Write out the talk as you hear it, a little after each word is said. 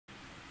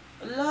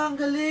Wala, ang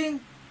galing.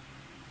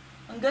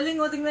 Ang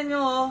galing, o. Tingnan nyo,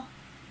 o.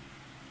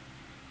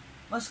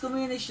 Mas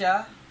kuminis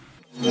siya.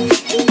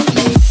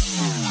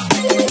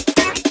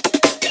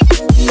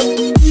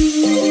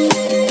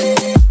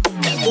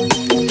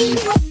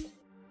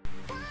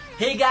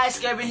 Hey guys,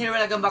 Kevin here.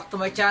 Welcome back to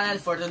my channel.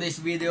 For today's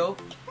video,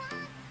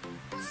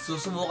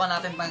 susubukan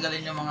natin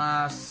tanggalin yung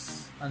mga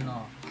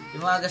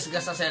yung mga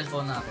gasgas sa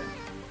cellphone natin.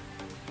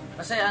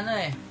 Kasi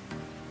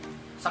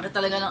sakit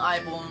talaga ng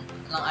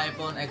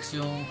iPhone X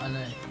yung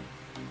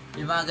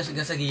yung mga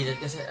gasgas sa gilid.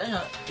 Kasi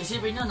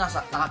isipin nyo,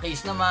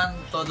 naka-case naman,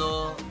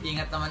 todo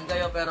ingat naman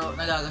kayo, pero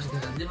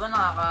nagagasgasan. Di ba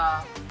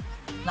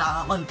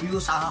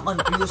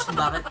nakaka-confuse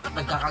kung bakit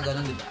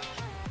nagkakaganon, di ba?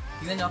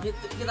 Tingnan nyo,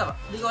 kita ba?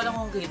 Hindi ko alam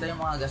kung kita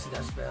yung mga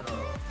gasgas, pero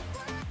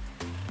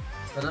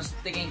sa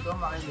tingin ko,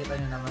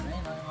 makikita nyo naman,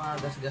 yung mga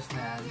gasgas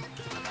na yan.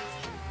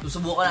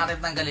 Susubukan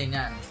natin tanggalin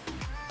yan.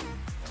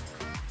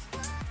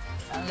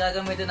 Ang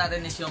gagamitin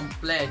natin is yung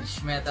Pledge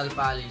Metal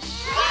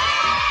Polish.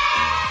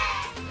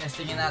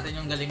 Testingin natin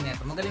yung galing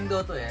nito. Magaling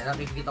daw to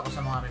nakikita ko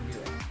sa mga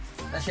review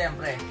Tapos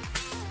syempre,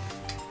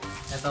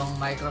 itong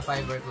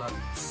microfiber cloth.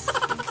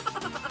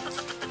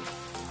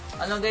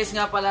 Guys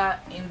nga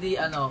pala, hindi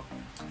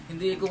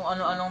kung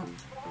ano-anong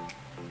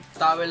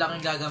towel lang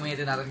yung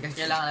gagamitin natin.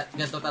 Kasi kailangan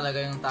ganito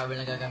talaga yung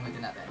towel na gagamitin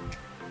natin.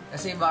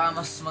 Kasi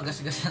baka mas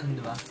magasgasan,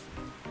 di ba?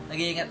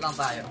 Nag-iingat lang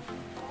tayo.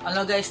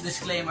 Guys,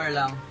 disclaimer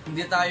lang.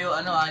 Hindi tayo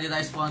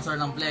sponsor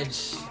ng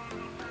Pledge.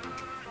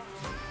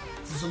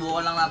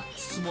 Susubukan lang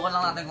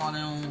natin kung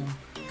ano yung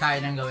kaya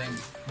niyang gawin.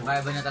 Kung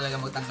kaya ba niya talaga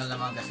magtanggal ng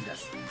mga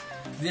gasgas.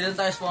 Hindi rin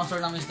tayo sponsor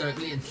ng Mr.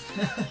 Clean.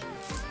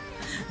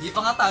 Hindi pa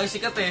nga tayo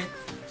sikat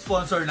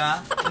Sponsor na.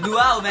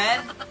 Wow,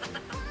 man!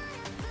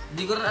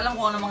 Hindi ko rin alam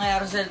kung ano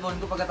mangyayari sa cellphone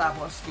ko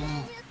pagkatapos. Kung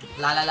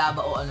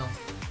lalalaba o ano.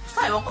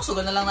 Basta ewan ko,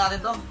 sugan na lang natin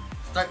to.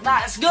 Start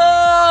na! Let's go!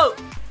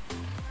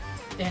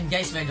 Ayan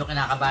guys, medyo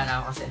kinakabahan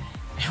ako kasi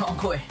ewan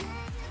ko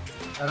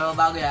Pero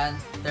bago yan,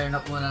 turn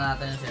off muna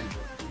natin yung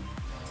cellphone.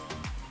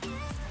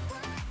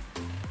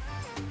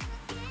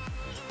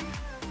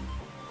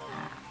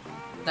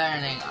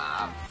 Turning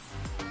off.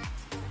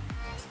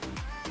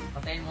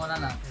 Patayin muna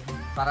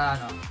natin. Para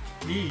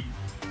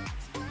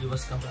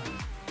iwas ka ba?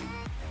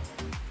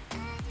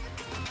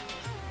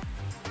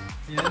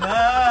 Yan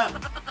na!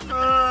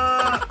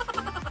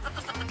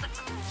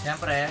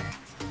 Siyempre,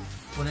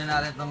 kunin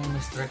natin itong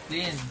Mr.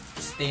 Clean.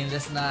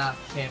 Stainless na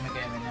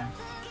keme-keme niya.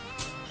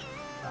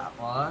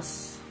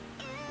 Tapos,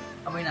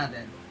 amoy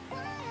natin.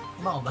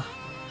 Bango ba?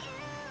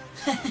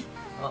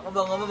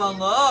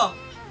 Bango!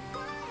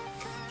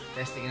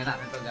 Testing na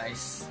natin to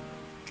guys.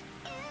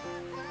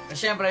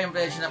 Kasi syempre yung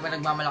Pledge na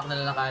pinagmamalak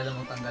nila na kaya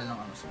mong tanggal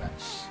ng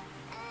scratch.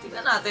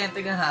 Tignan natin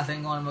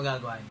kung ano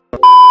magagawa niyo.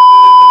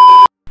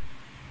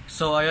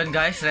 So ayun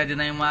guys, ready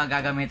na yung mga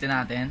gagamitin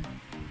natin.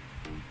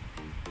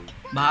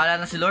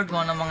 Bahala na si Lord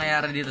kung ano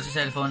mangyayari dito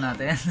sa cellphone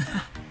natin.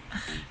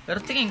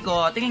 Pero tingin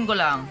ko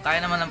lang,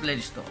 kaya naman ng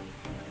Pledge to.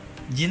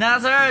 Gina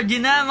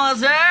mga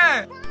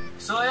sir!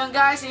 So ayun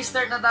guys,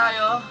 i-start na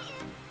tayo.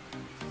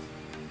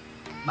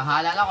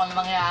 Bahala na kung ano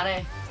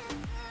mangyayari.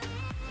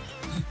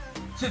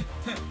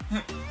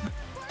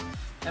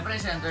 Siyempre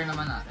center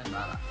naman natin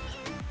para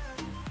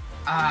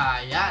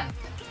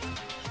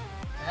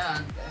ayan,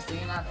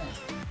 testingin natin.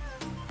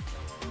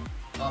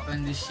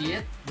 Open the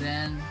sheet,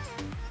 then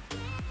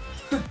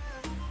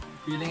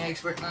feeling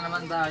expert na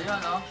naman tayo,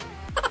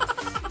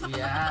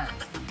 Yan.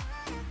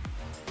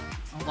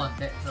 Ang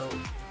konti, so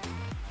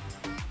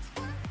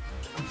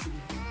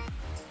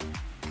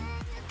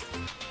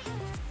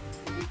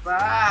sige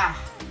pa.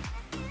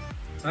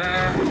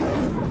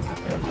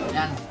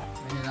 Yan,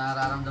 medyo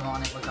nararamdaman ko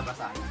na yung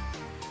pagkabasa.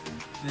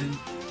 Then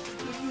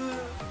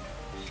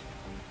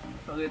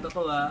pakita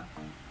ko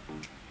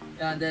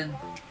yan, then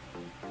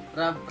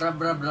rub the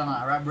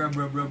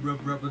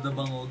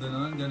bango,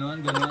 ganon.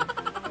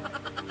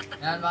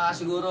 Yan, mga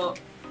siguro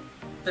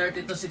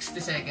 30 to 60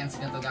 seconds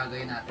ganito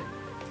gagawin natin.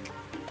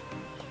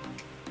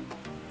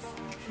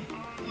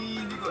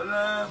 Hindi ko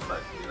alam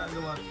bakit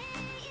ginagawa.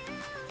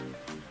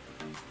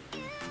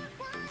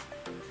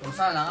 So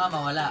sana nga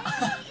mawala.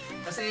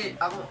 Kasi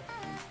ako,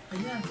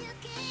 ayan,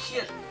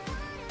 shit.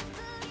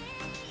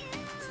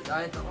 Kasi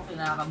kahit ako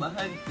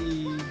kinakabahan,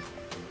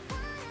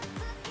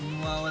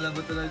 mawawala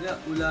ba talaga?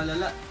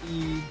 Ulalala,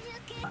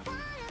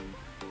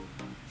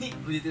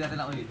 ulitin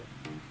natin ako dito.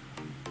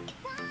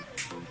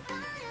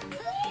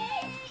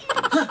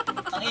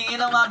 Ang ingay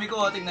ng mami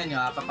ko, tingnan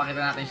nyo papakita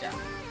natin siya.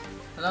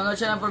 Nanonood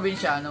siya ng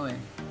probinsyano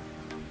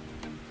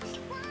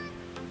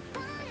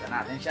Pakita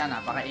natin siya,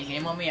 napaka-ingay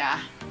mo Mi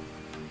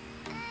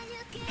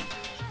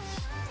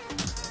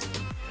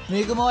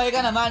Mi, kumuhay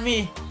ka naman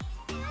Mi.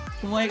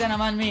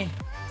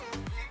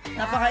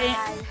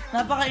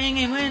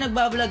 Napaka-ingay mo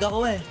nagbablog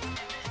ako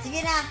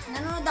Sige na,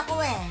 nanonood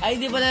ako Ay,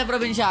 di pala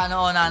probinsyano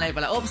o nanay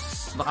pala.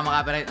 Oops, baka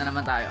makapiright na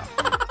naman tayo.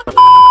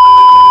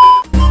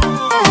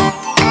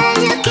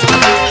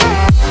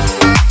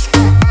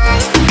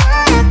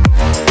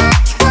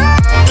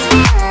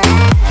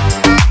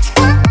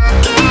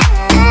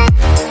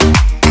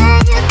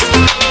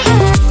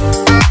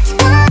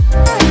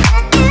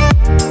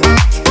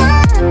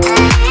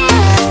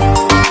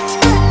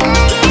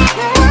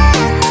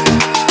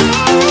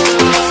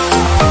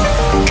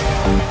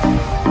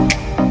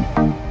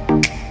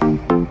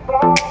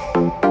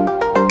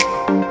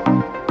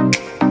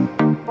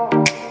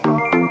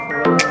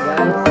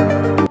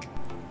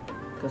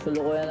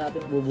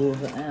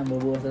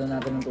 bubuhusan na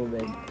natin ng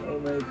tubig.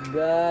 Oh my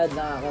god,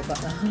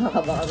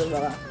 nakakabaka sa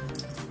baka.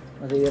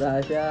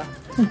 Masira siya.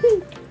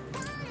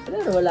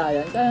 Pero wala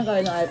yan, kaya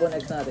ng iPhone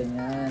X natin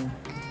yan.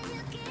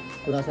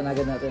 Punasan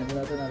agad natin, na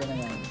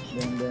yan.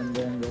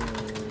 Then.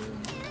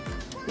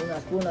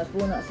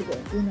 Punas, sige,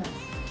 punas.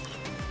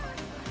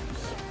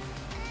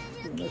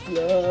 Punas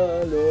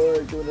lang,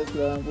 Lord,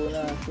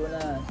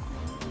 punas.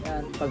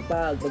 Yan,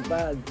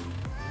 pagpag.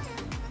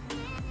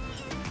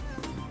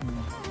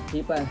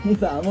 Hipa,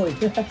 amoy.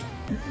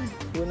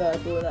 Punas,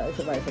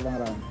 isa pang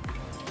round.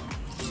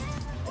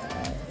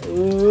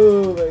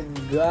 Oh my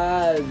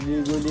god,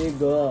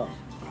 ligo.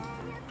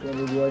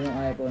 Liguan yung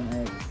iPhone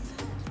X.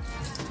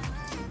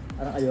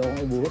 Parang ayokong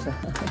ibuhos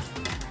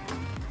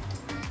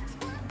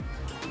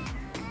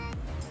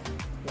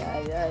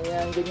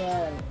Yan,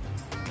 ganyan.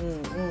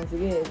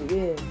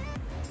 Sige.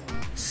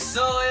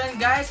 So, yun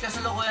guys,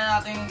 kasalukuyan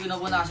natin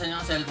pinupunasan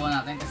yung cellphone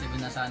natin kasi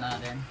binasa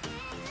natin.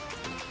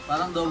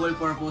 Parang double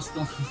purpose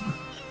tong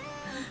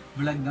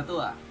vlog na to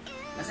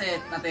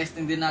Kasi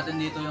na-testing din natin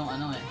dito yung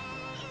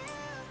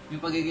yung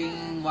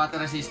pagiging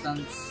water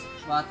resistant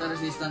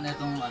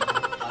itong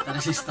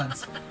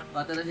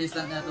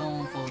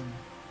phone.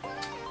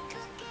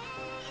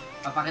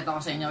 Papakita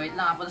ko sa inyo. Wait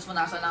lang,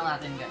 punas-punasan lang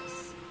natin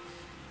guys.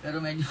 Pero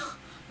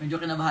medyo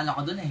kinabahan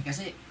ako dun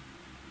kasi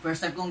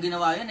first time kong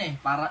ginawa yun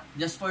para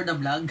just for the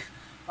vlog.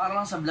 Para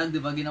lang sa vlog, 'di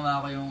ba?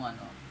 Ginawa ko yung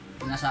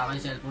pinasa ko yung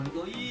cellphone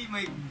ko.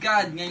 My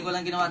god, ngayon ko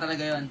lang ginawa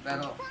talaga yun.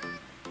 Pero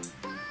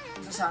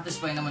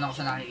satisfy naman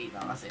ako sa nakikita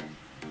kasi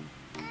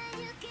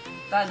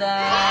tada!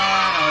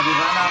 Di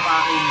ba?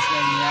 Napakakinis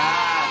na niya.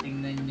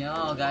 Tingnan nyo,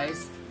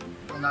 guys.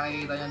 Kung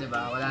nakikita nyo, di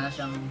ba? Wala na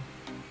siyang...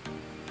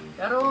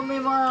 Pero may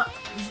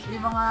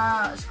mga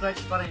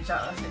scratch pa rin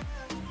siya kasi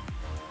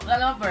wala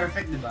naman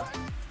perfect, di ba?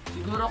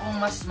 Siguro kung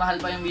mas mahal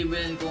pa yung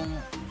bibilin kong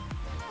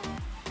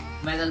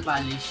metal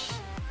polish,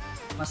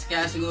 mas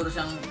kaya siguro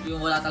siyang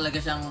yung wala talaga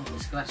siyang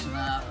scratch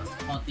na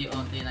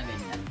onti-onti na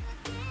ganyan.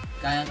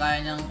 Kaya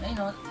niyang,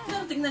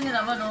 tingnan niyo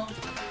naman,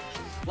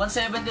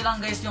 170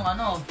 lang guys yung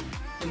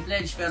yung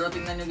pledge, pero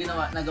tingnan yung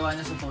nagawa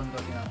niya sa phone ko,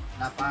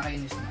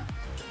 napakainis na.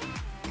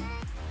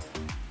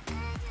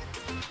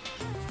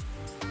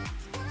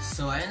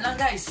 So, ayun lang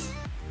guys.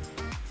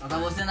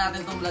 Tatapusin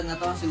natin tong vlog na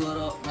to,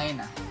 siguro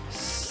ngayon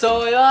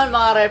So, yun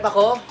mga repa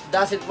ko.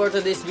 That's it for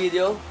today's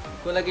video.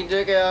 Kung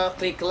nag-enjoy kayo,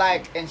 click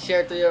like and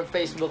share to your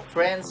Facebook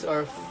friends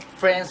or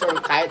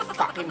kahit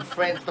fucking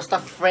friends.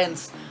 Basta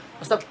friends.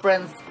 Basta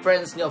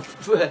friends nyo.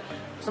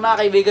 Basta mga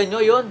kaibigan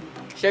nyo, yun.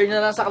 Share nyo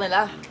na lang sa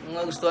kanila kung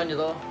nagustuhan nyo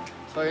to.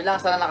 So, yun lang.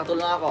 Sana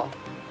nakatulong ako.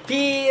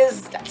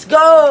 Peace! Let's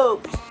go!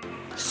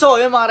 So,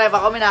 yun mga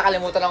repa ko, may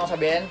nakakalimutan lang ako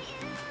sabihin.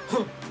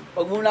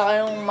 Huwag muna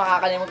kayong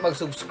makakalimut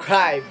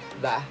mag-subscribe,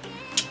 diba?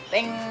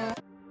 Ting!